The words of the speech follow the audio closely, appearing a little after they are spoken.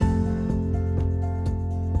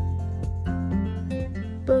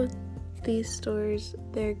Both these stories,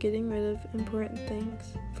 they're getting rid of important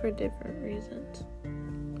things for different reasons.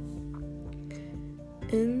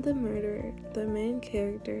 In The Murderer, the main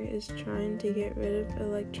character is trying to get rid of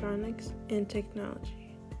electronics and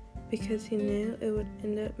technology because he knew it would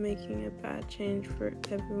end up making a bad change for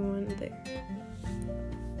everyone there.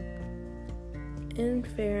 In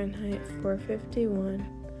Fahrenheit 451,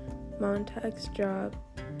 Montag's job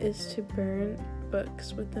is to burn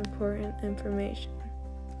books with important information.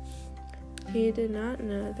 He did not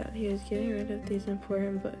know that he was getting rid of these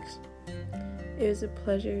important books. It was a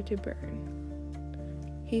pleasure to burn.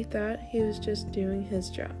 He thought he was just doing his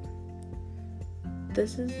job.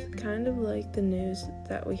 This is kind of like the news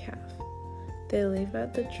that we have. They leave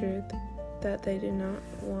out the truth that they do not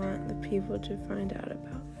want the people to find out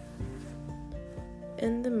about.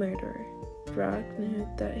 In The Murderer, Brock knew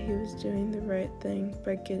that he was doing the right thing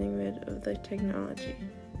by getting rid of the technology.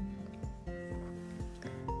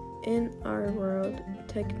 In our world,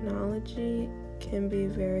 technology can be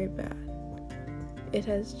very bad. It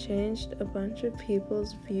has changed a bunch of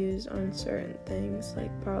people's views on certain things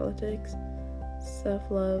like politics,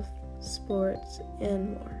 self-love, sports,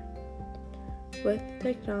 and more. With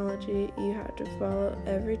technology, you have to follow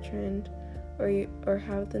every trend or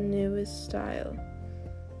have the newest style.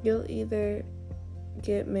 You'll either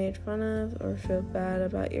get made fun of or feel bad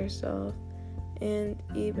about yourself, and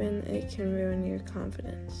even it can ruin your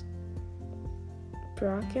confidence.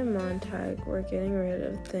 Brock and Montag were getting rid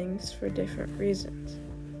of things for different reasons.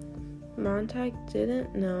 Montag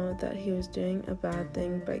didn't know that he was doing a bad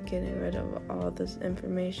thing by getting rid of all this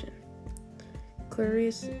information.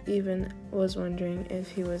 Clarice even was wondering if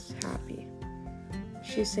he was happy.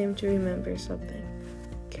 She seemed to remember something,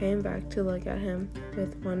 came back to look at him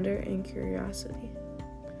with wonder and curiosity.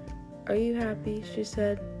 "Are you happy?" she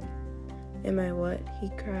said. "Am I what?" he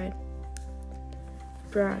cried.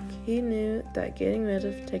 Brock, he knew that getting rid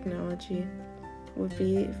of technology would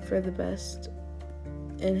be for the best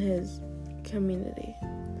in his community.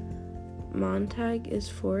 Montag is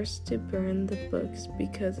forced to burn the books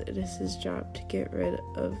because it is his job to get rid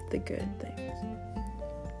of the good things.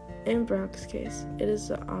 In Brock's case, it is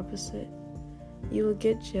the opposite. You will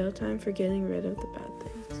get jail time for getting rid of the bad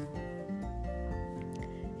things.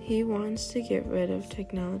 He wants to get rid of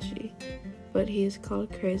technology, but he is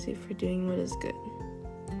called crazy for doing what is good.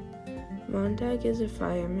 Montag is a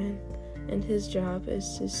fireman, and his job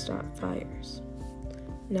is to stop fires,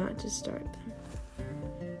 not to start them.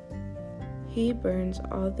 He burns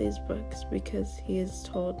all these books because he is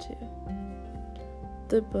told to.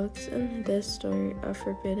 The books in this story are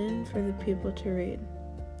forbidden for the people to read.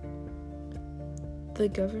 The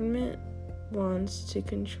government wants to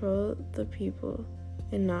control the people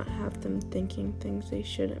and not have them thinking things they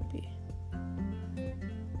shouldn't be.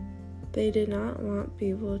 They did not want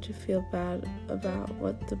people to feel bad about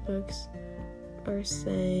what the books are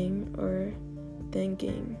saying or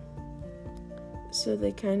thinking. So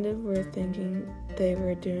they kind of were thinking they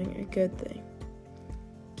were doing a good thing.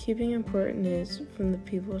 Keeping important news from the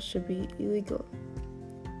people should be illegal.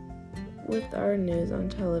 With our news on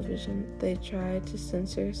television, they try to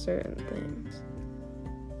censor certain things.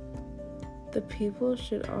 The people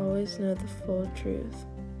should always know the full truth,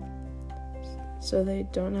 so they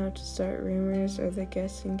don't have to start rumors or the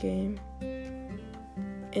guessing game,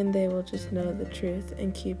 and they will just know the truth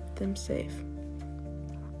and keep them safe.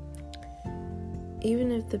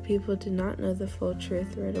 Even if the people do not know the full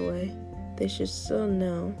truth right away, they should still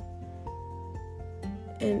know,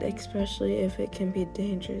 and especially if it can be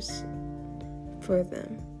dangerous for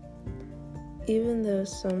them. Even though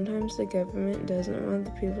sometimes the government doesn't want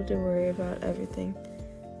the people to worry about everything,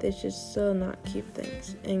 they should still not keep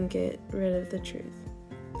things and get rid of the truth.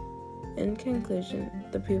 In conclusion,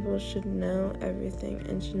 the people should know everything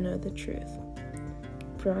and should know the truth.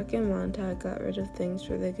 Brock and Montag got rid of things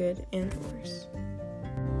for the good and the worse.